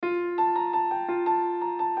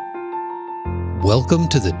Welcome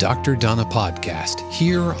to the Dr. Donna podcast,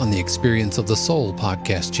 here on the Experience of the Soul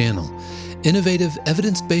podcast channel. Innovative,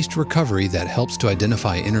 evidence-based recovery that helps to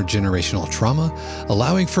identify intergenerational trauma,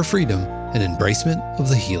 allowing for freedom and embracement of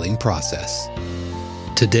the healing process.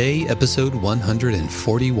 Today, episode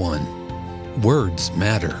 141, Words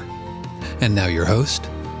Matter. And now your host,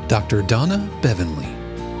 Dr. Donna Bevanley.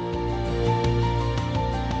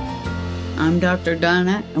 I'm Dr.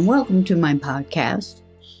 Donna, and welcome to my podcast.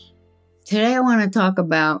 Today I want to talk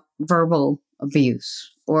about verbal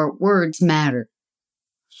abuse, or words matter.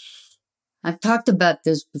 I've talked about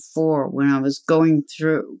this before when I was going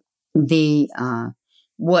through the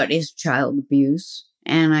what is child abuse,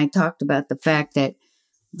 and I talked about the fact that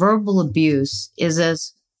verbal abuse is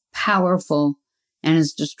as powerful and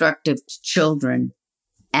as destructive to children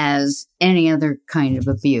as any other kind of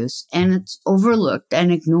abuse, and it's overlooked and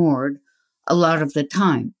ignored a lot of the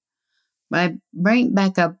time. But I bring it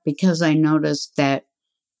back up because I noticed that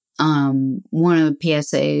one of the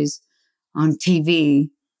PSAs on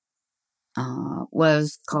TV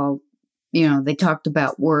was called, they talked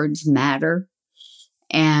about words matter.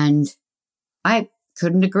 And I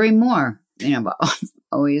couldn't agree more. But I've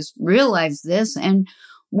always realized this. And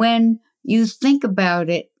when you think about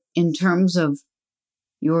it in terms of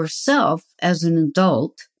yourself as an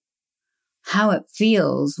adult, how it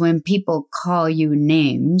feels when people call you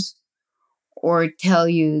names, or tell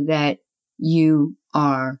you that you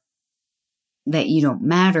don't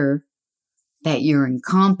matter, that you're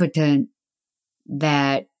incompetent,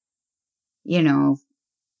 that, in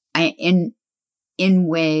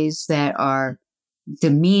ways that are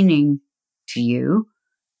demeaning to you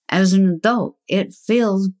as an adult. It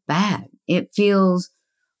feels bad. It feels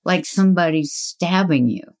like somebody's stabbing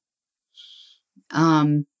you.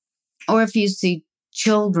 Or if you see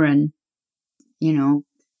children,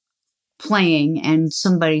 playing and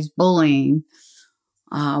somebody's bullying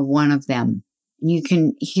one of them. You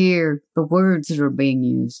can hear the words that are being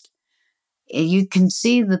used. You can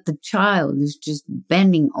see that the child is just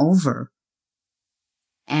bending over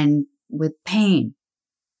and with pain.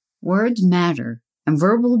 Words matter, and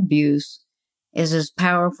verbal abuse is as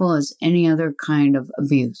powerful as any other kind of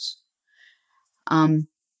abuse. One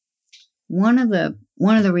of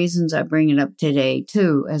the reasons I bring it up today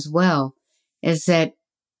too, as well, is that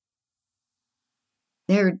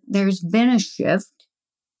there's been a shift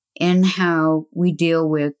in how we deal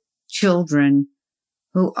with children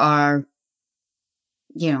who are,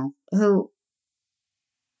 who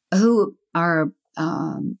are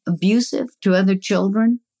abusive to other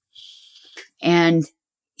children. And,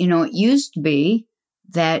 it used to be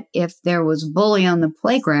that if there was a bully on the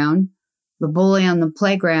playground, the bully on the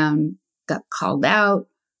playground got called out.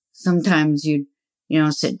 Sometimes you'd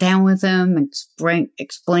sit down with them,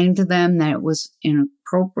 explain to them that it was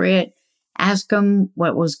inappropriate, ask them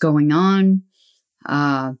what was going on.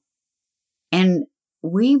 And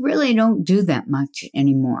we really don't do that much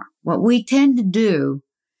anymore. What we tend to do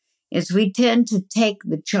is we tend to take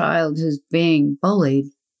the child who's being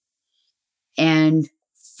bullied and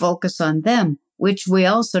focus on them, which we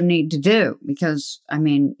also need to do. Because,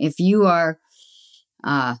 if you are,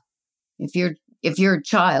 if you're a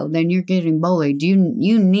child and you're getting bullied, you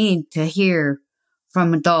need to hear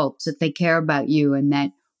from adults that they care about you and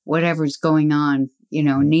that whatever's going on,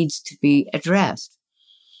 needs to be addressed.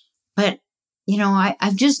 But,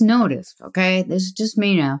 I've just noticed, okay, this is just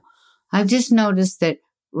me now. I've just noticed that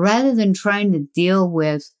rather than trying to deal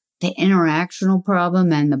with the interactional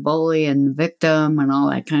problem and the bully and the victim and all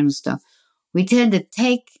that kind of stuff, we tend to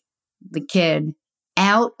take the kid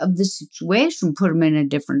out of the situation, put them in a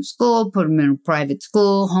different school, put them in a private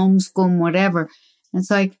school, homeschool them, whatever. And it's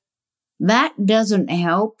like, that doesn't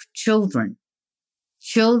help children.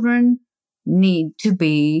 Children need to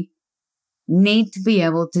be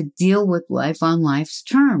able to deal with life on life's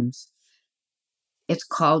terms. It's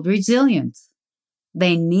called resilience.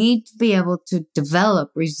 They need to be able to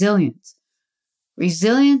develop resilience.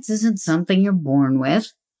 Resilience isn't something you're born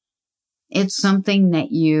with. It's something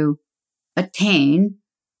that you attain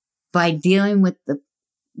by dealing with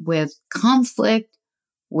conflict,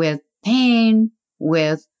 with pain,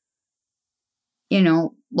 with,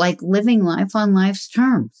 like living life on life's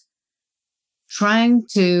terms.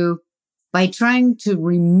 By trying to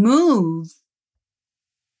remove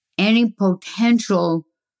any potential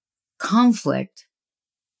conflict,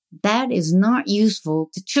 that is not useful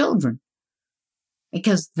to children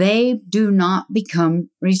because they do not become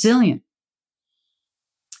resilient.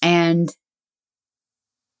 And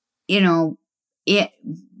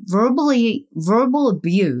verbal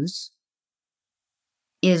abuse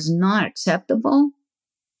is not acceptable,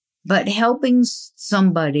 but helping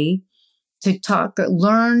somebody to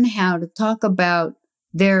learn how to talk about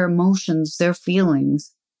their emotions, their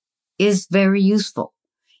feelings is very useful.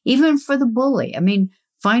 Even for the bully. I mean,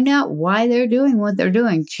 find out why they're doing what they're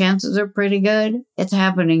doing. Chances are pretty good it's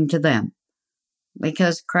happening to them.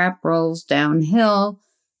 Because crap rolls downhill,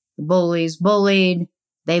 the bully's bullied,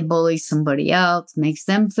 they bully somebody else, makes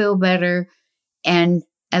them feel better. And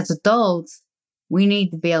as adults, we need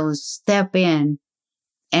to be able to step in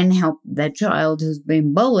and help that child who's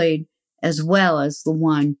being bullied as well as the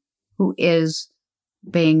one who is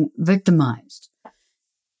being victimized.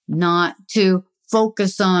 Not to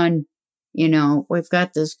focus on, we've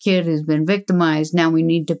got this kid who's been victimized. Now we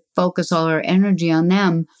need to focus all our energy on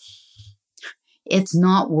them. It's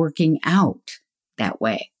not working out that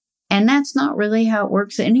way. And that's not really how it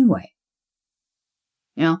works anyway.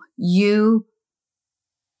 The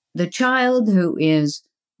child who is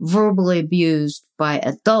verbally abused by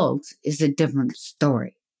adults is a different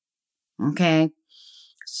story. Okay?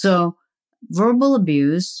 So verbal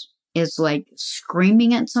abuse is like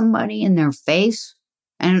screaming at somebody in their face.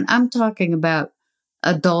 And I'm talking about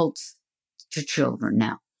adults to children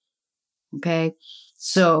now. Okay?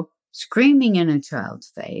 So screaming in a child's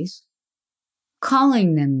face,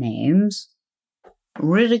 calling them names,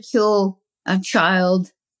 ridicule a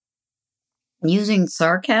child, using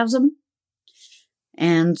sarcasm.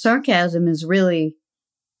 And sarcasm is really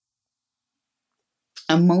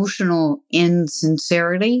emotional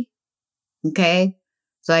insincerity. Okay?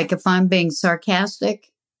 It's like if I'm being sarcastic,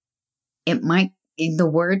 the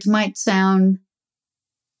words might sound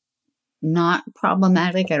not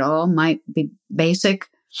problematic at all, might be basic.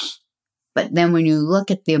 But then when you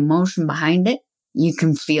look at the emotion behind it, you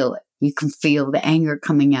can feel it. You can feel the anger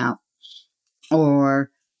coming out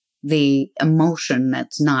or the emotion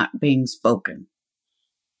that's not being spoken.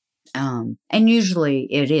 And usually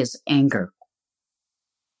it is anger.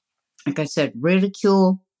 Like I said,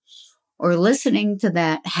 ridicule or listening to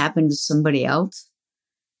that happen to somebody else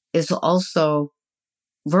is also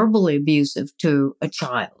verbally abusive to a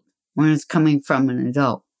child when it's coming from an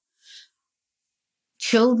adult.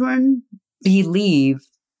 Children believe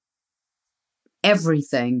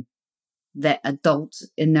everything that adults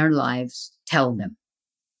in their lives tell them.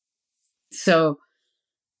 So,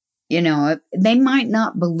 they might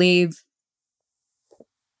not believe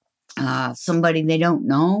somebody they don't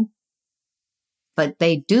know, but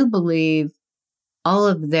they do believe all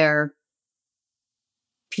of the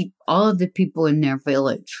people in their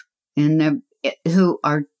village who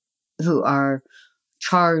are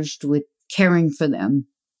charged with caring for them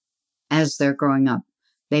as they're growing up.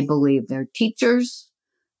 They believe their teachers,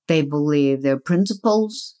 they believe their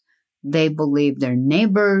principals, they believe their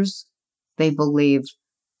neighbors, they believe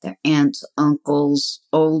their aunts, uncles,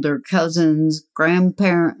 older cousins,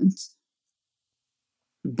 grandparents,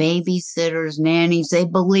 babysitters, nannies. They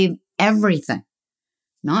believe everything,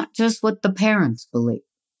 not just what the parents believe,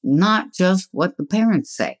 not just what the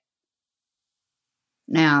parents say.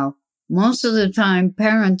 Now, most of the time,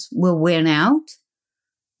 parents will win out,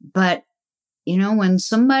 but, when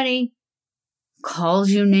somebody calls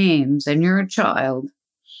you names and you're a child,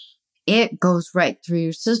 it goes right through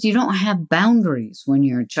your system. You don't have boundaries when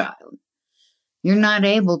you're a child. You're not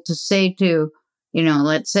able to say to,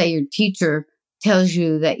 let's say your teacher tells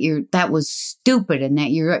you that that was stupid and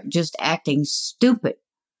that you're just acting stupid.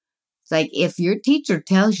 It's like if your teacher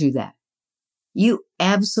tells you that, you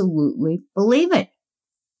absolutely believe it.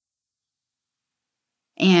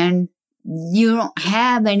 And you don't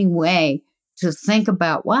have any way to think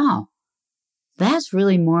about, wow, that's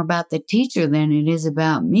really more about the teacher than it is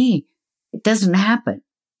about me. It doesn't happen.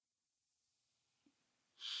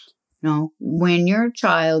 When you're a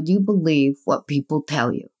child, you believe what people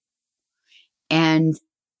tell you. And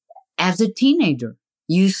as a teenager,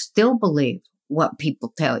 you still believe what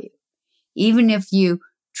people tell you. Even if you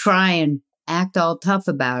try and act all tough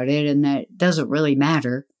about it and that it doesn't really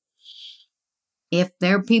matter. If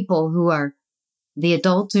they're people who are the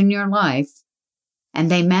adults in your life and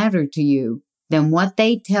they matter to you, then what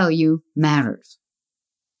they tell you matters.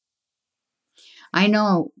 I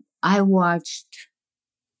know I watched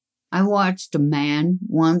a man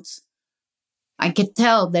once. I could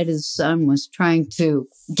tell that his son was trying to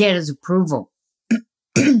get his approval.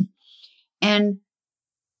 And,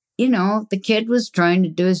 the kid was trying to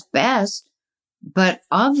do his best. But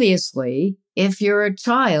obviously, if you're a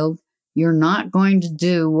child, you're not going to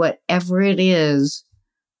do whatever it is,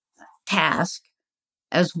 task,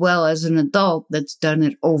 as well as an adult that's done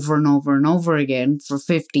it over and over and over again for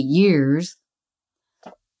 50 years.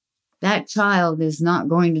 That child is not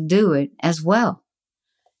going to do it as well.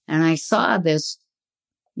 And I saw this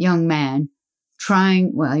young man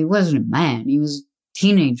he wasn't a man, he was a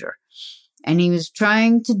teenager. And he was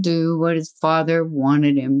trying to do what his father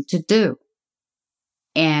wanted him to do.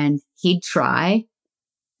 And he'd try,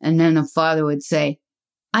 and then the father would say,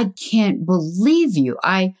 I can't believe you.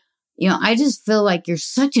 I just feel like you're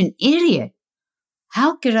such an idiot.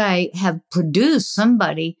 How could I have produced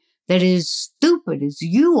somebody that is stupid as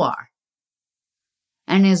you are?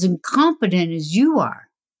 And as incompetent as you are?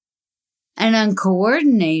 And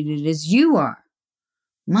uncoordinated as you are?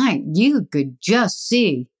 Mike, you could just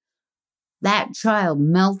see that child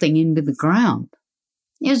melting into the ground.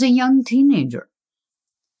 He was a young teenager.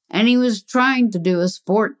 And he was trying to do a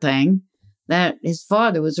sport thing that his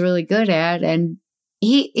father was really good at, and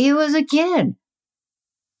he was a kid.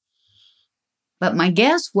 But my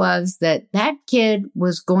guess was that kid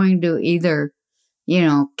was going to either,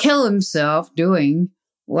 kill himself doing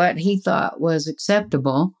what he thought was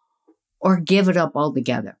acceptable or give it up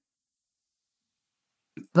altogether.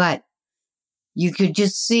 But you could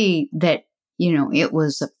just see that, it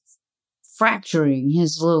was fracturing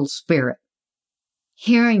his little spirit,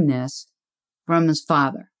 hearing this from his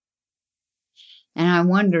father. And I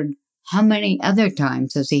wondered, how many other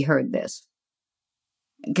times has he heard this?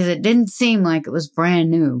 Because it didn't seem like it was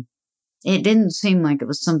brand new. It didn't seem like it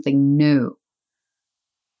was something new.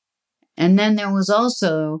 And then there was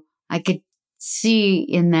also, I could see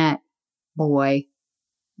in that boy,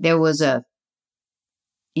 there was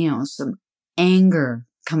some anger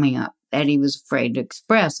coming up that he was afraid to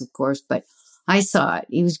express, of course, but I saw it.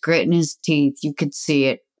 He was gritting his teeth. You could see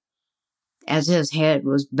it as his head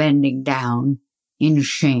was bending down in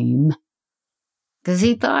shame, because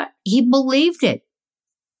he believed it,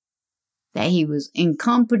 that he was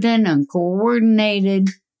incompetent, uncoordinated,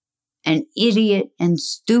 an idiot, and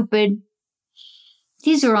stupid.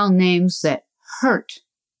 These are all names that hurt.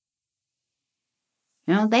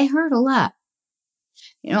 They hurt a lot.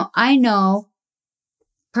 I know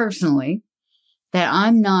personally that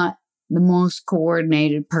I'm not the most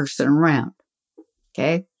coordinated person around.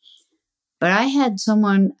 Okay. But I had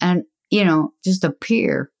someone, and, just a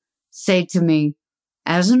peer, say to me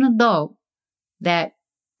as an adult that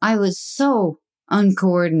I was so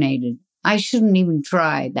uncoordinated. I shouldn't even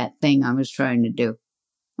try that thing I was trying to do.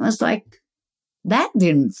 I was like, that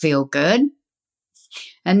didn't feel good.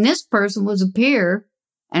 And this person was a peer,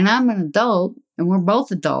 and I'm an adult, and we're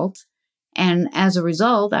both adults. And as a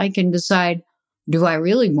result, I can decide, do I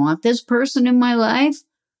really want this person in my life?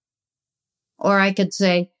 Or I could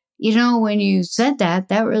say, when you said that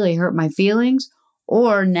really hurt my feelings.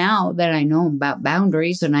 Or now that I know about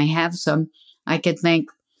boundaries and I have some, I could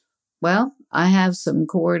think, well, I have some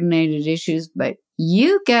coordinated issues, but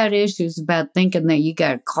you got issues about thinking that you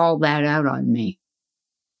got to call that out on me.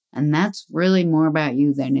 And that's really more about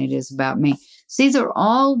you than it is about me. See,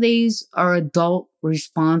 all these are adult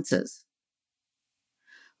responses.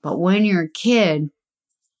 But when you're a kid,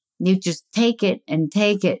 you just take it and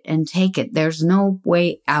take it and take it. There's no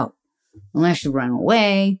way out unless you run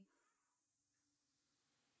away.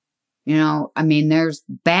 There's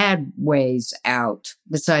bad ways out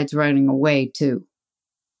besides running away too.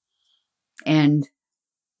 And,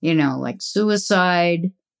 like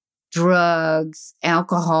suicide, drugs,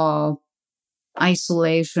 alcohol,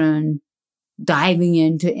 isolation, diving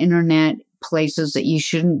into internet places that you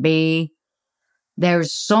shouldn't be.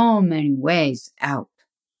 There's so many ways out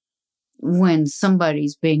when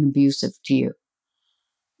somebody's being abusive to you.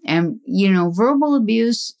 And, verbal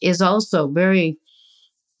abuse is also very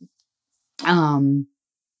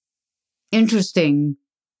interesting.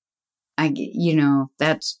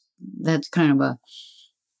 That's kind of a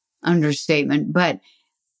understatement. But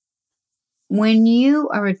when you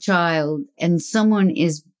are a child and someone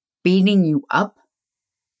is beating you up,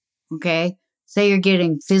 okay, say you're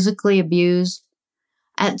getting physically abused,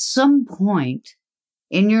 at some point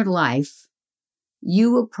in your life,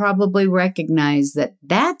 you will probably recognize that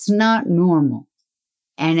that's not normal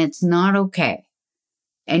and it's not okay.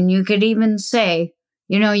 And you could even say,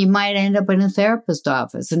 you might end up in a therapist's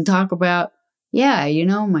office and talk about,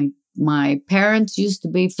 my parents used to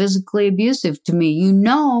be physically abusive to me.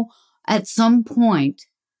 At some point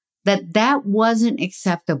that wasn't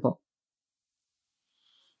acceptable.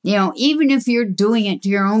 Even if you're doing it to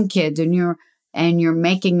your own kids and you're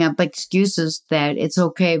making up excuses that it's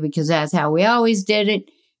okay because that's how we always did it,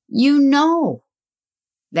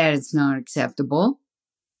 that it's not acceptable.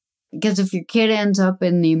 Because if your kid ends up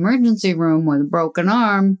in the emergency room with a broken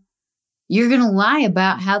arm, you're going to lie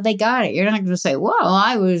about how they got it. You're not going to say, well,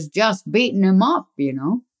 I was just beating him up,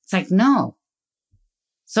 It's like, no.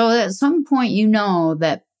 So at some point,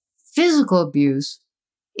 that physical abuse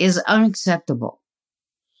is unacceptable.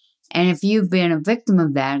 And if you've been a victim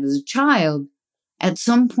of that as a child, at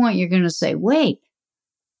some point you're going to say, wait,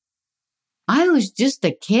 I was just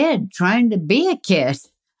a kid trying to be a kid.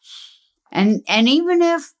 And even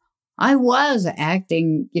if I was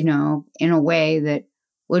acting, in a way that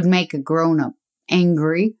would make a grown-up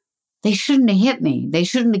angry, they shouldn't have hit me. They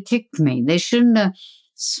shouldn't have kicked me. They shouldn't have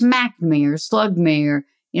smacked me or slugged me or,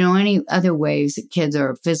 any other ways that kids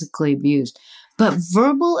are physically abused. But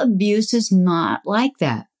verbal abuse is not like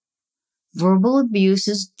that. Verbal abuse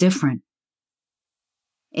is different.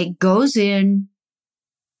 It goes in,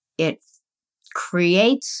 it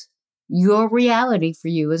creates your reality for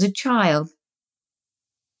you as a child,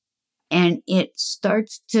 and it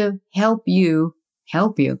starts to help you.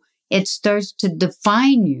 It starts to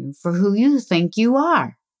define you for who you think you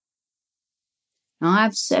are. Now,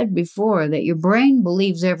 I've said before that your brain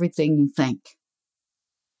believes everything you think.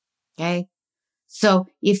 Okay? So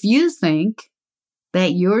if you think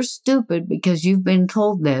that you're stupid because you've been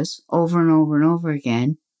told this over and over and over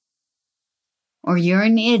again, or you're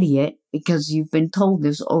an idiot because you've been told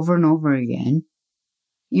this over and over again,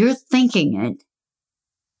 you're thinking it,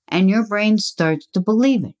 and your brain starts to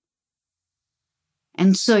believe it.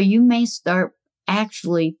 And so you may start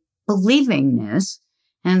actually believing this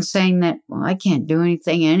and saying that, well, I can't do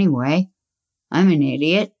anything anyway. I'm an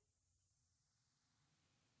idiot.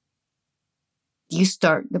 You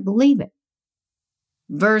start to believe it.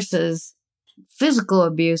 Versus physical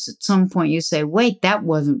abuse, at some point you say, wait, that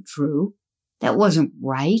wasn't true. That wasn't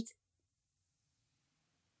right.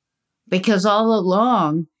 Because all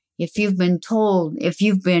along, if you've been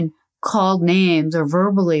called names or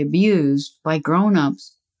verbally abused by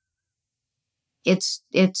grown-ups,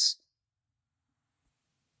 it's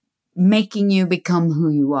making you become who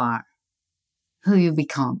you are, who you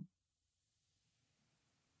become.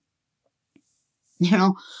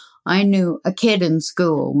 I knew a kid in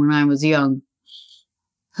school when I was young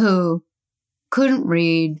who couldn't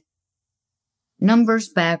read numbers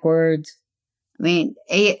backwards. I mean,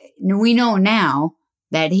 we know now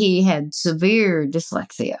that he had severe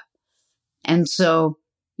dyslexia. And so,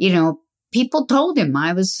 people told him,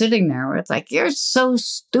 I was sitting there where it's like, you're so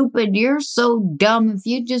stupid. You're so dumb. If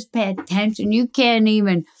you just pay attention, you can't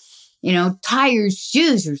even, tie your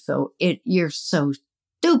shoes. You're so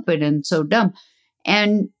stupid and so dumb.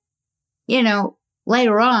 And,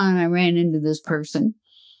 later on, I ran into this person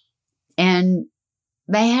and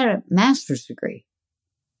they had a master's degree.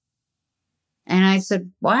 And I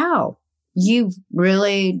said, wow, you've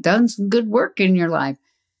really done some good work in your life.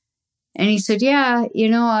 And he said, yeah,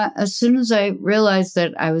 as soon as I realized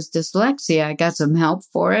that I was dyslexia, I got some help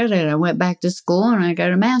for it. And I went back to school and I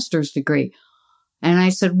got a master's degree. And I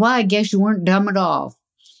said, well, I guess you weren't dumb at all.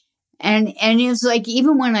 And it's like,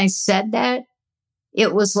 even when I said that,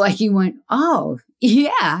 it was like he went, oh,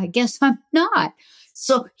 yeah, I guess I'm not.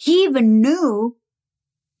 So he even knew,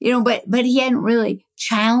 but he hadn't really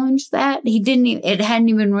challenged that. It hadn't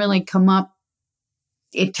even really come up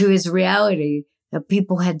to his reality that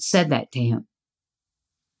people had said that to him.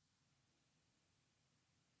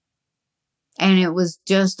 And it was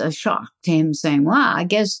just a shock to him saying, wow, I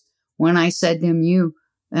guess when I said to him,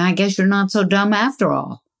 I guess you're not so dumb after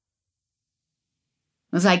all.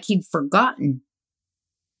 It was like he'd forgotten.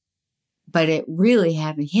 But it really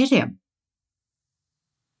hadn't hit him.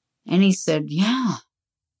 And he said, yeah,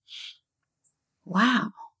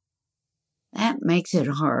 wow, that makes it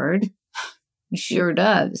hard. It sure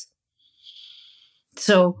does.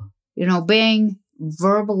 So, being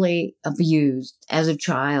verbally abused as a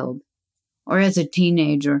child or as a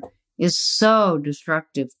teenager is so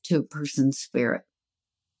destructive to a person's spirit.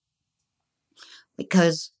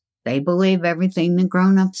 Because they believe everything the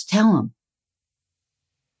grown-ups tell them.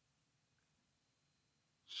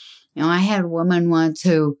 I had a woman once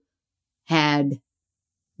who had,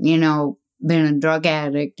 been a drug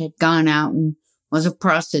addict, had gone out and was a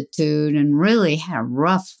prostitute and really had a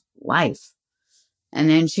rough life. And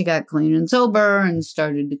then she got clean and sober and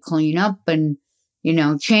started to clean up and,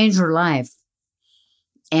 change her life.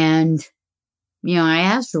 And, I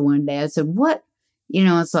asked her one day, I said, what?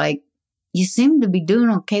 It's like, you seem to be doing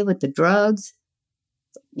okay with the drugs.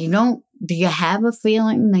 Do you have a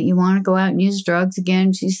feeling that you want to go out and use drugs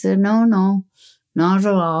again? She said, no, not at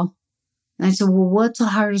all. And I said, well, what's the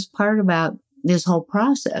hardest part about this whole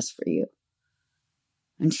process for you?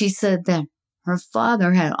 And she said that her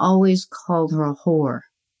father had always called her a whore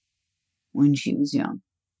when she was young.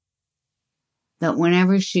 That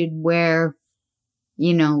whenever she'd wear,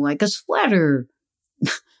 like a sweater,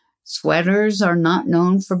 sweaters are not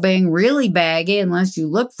known for being really baggy unless you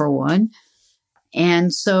look for one.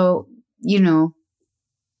 And so,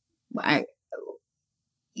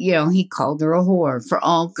 he called her a whore for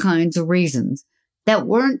all kinds of reasons that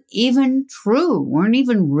weren't even true, weren't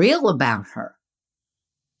even real about her.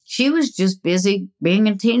 She was just busy being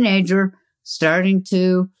a teenager, starting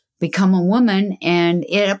to become a woman, and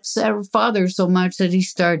it upset her father so much that he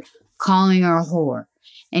started calling her a whore.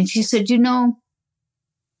 And she said,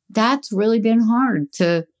 that's really been hard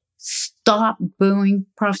to stop doing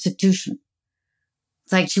prostitution.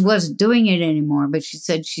 It's like she wasn't doing it anymore, but she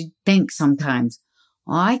said she thinks sometimes,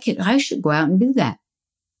 I should go out and do that.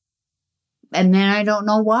 And then I don't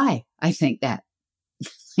know why I think that.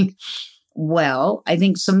 Well, I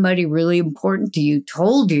think somebody really important to you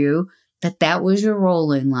told you that was your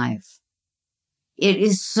role in life. It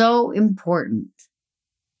is so important.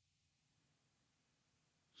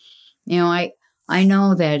 I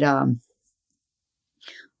know that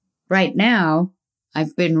right now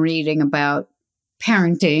I've been reading about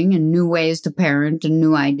parenting and new ways to parent and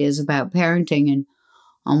new ideas about parenting. And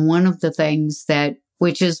on one of the things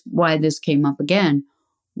which is why this came up again,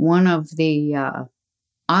 one of the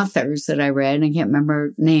authors that I read, I can't remember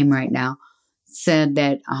her name right now, said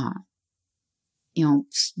that,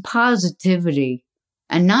 positivity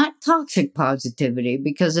and not toxic positivity,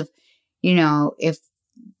 because if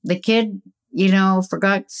the kid,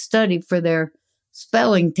 forgot to study for their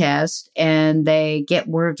spelling test and they get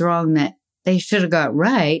words wrong that they should have got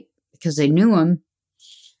right because they knew them,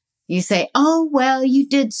 you say, oh, well, you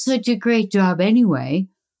did such a great job anyway.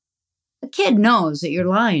 The kid knows that you're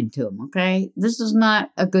lying to him, okay? This is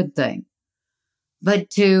not a good thing. But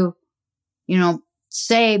to,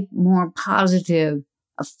 say more positive,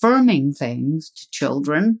 affirming things to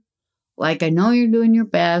children, like, I know you're doing your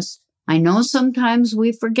best. I know sometimes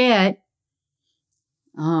we forget.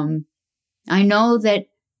 I know that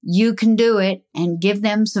you can do it, and give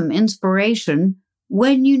them some inspiration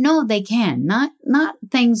when you know they can, not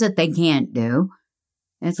things that they can't do.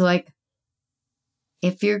 It's like,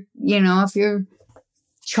 if your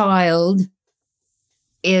child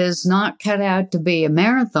is not cut out to be a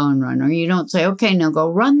marathon runner, you don't say, okay, now go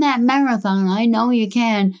run that marathon. I know you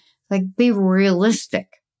can. Like, be realistic.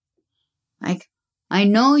 Like, I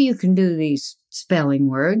know you can do these spelling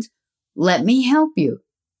words. Let me help you.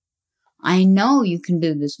 I know you can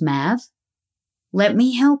do this math. Let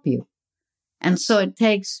me help you. And so it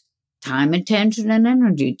takes time, attention, and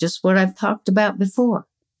energy, just what I've talked about before.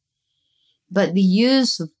 But the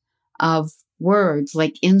use of words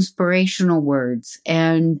like inspirational words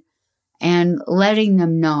and letting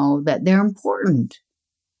them know that they're important.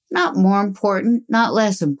 Not more important, not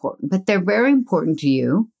less important, but they're very important to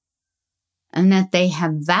you, and that they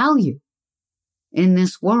have value in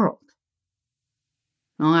this world.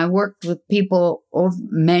 Now, I worked with people over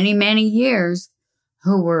many, many years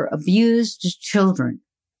who were abused as children.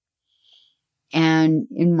 And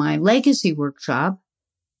in my legacy workshop,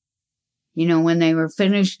 when they were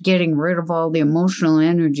finished getting rid of all the emotional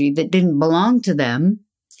energy that didn't belong to them,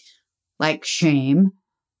 like shame,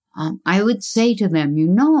 I would say to them,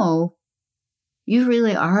 you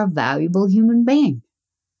really are a valuable human being.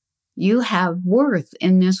 You have worth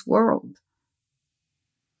in this world.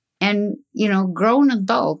 And, grown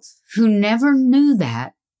adults who never knew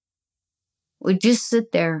that would just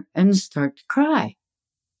sit there and start to cry.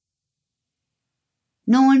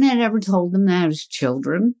 No one had ever told them that as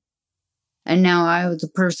children. And now I was a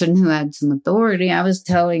person who had some authority. I was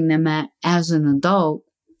telling them that as an adult.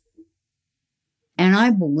 And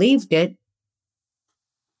I believed it.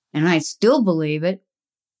 And I still believe it.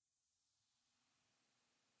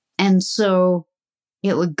 And so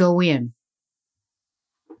it would go in.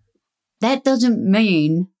 That doesn't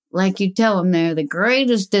mean, like you tell them they're the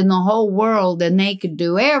greatest in the whole world and they could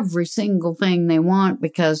do every single thing they want,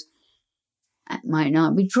 because that might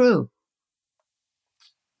not be true.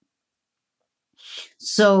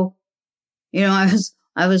 So, I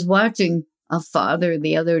was watching a father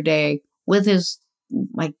the other day with his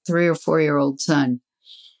 3 or 4-year-old son,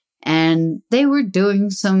 and they were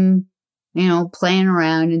doing some, playing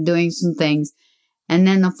around and doing some things. And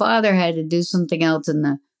then the father had to do something else,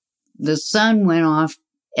 and the son went off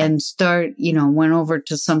and went over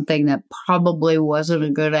to something that probably wasn't a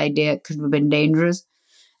good idea. It could have been dangerous.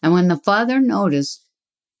 And when the father noticed,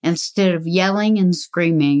 instead of yelling and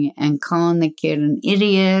screaming and calling the kid an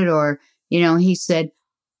idiot, or, he said,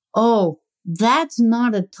 oh, that's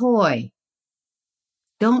not a toy.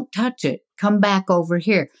 Don't touch it. Come back over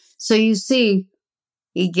here. So you see,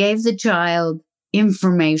 he gave the child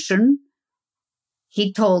information.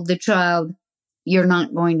 He told the child, you're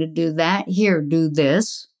not going to do that. Here, do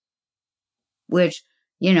this. Which,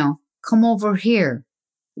 come over here.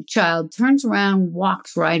 The child turns around,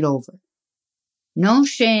 walks right over. No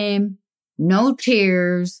shame, no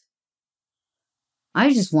tears.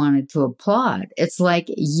 I just wanted to applaud. It's like,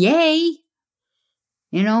 yay.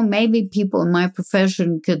 You know, maybe people in my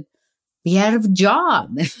profession could be out of a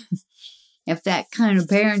job if that kind of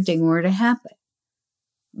parenting were to happen.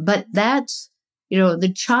 But that's,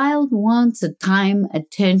 the child wants a time,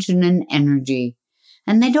 attention, and energy,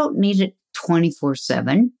 and they don't need it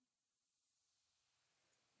 24/7.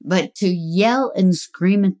 But to yell and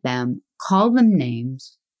scream at them, call them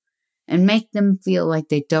names, and make them feel like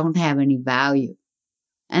they don't have any value,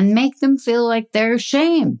 and make them feel like they're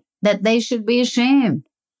ashamed, that they should be ashamed.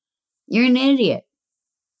 You're an idiot.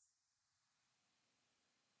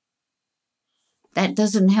 That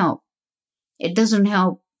doesn't help. It doesn't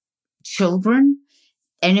help children.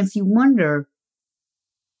 And if you wonder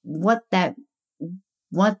what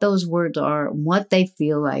those words are, what they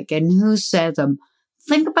feel like, and who says them,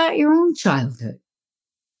 think about your own childhood.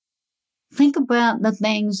 Think about the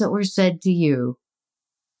things that were said to you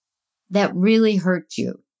that really hurt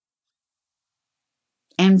you.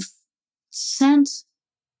 And sense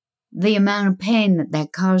the amount of pain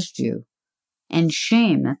that caused you and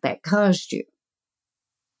shame that caused you.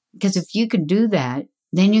 Because if you can do that,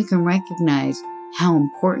 then you can recognize how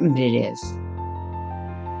important it is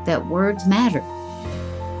that words matter.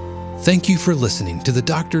 Thank you for listening to the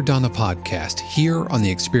Dr. Donna podcast here on the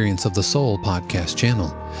Experience of the Soul podcast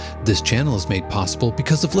channel. This channel is made possible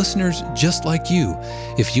because of listeners just like you.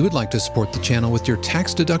 If you would like to support the channel with your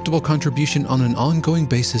tax-deductible contribution on an ongoing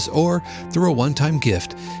basis or through a one-time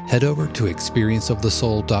gift, head over to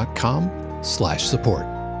experienceofthesoul.com/support.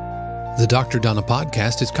 The Dr. Donna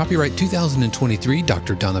podcast is copyright 2023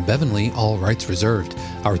 Dr. Donna Bevanley, all rights reserved.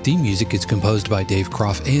 Our theme music is composed by Dave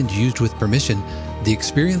Croft and used with permission. The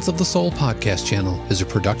Experience of the Soul podcast channel is a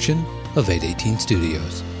production of 818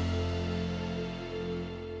 Studios.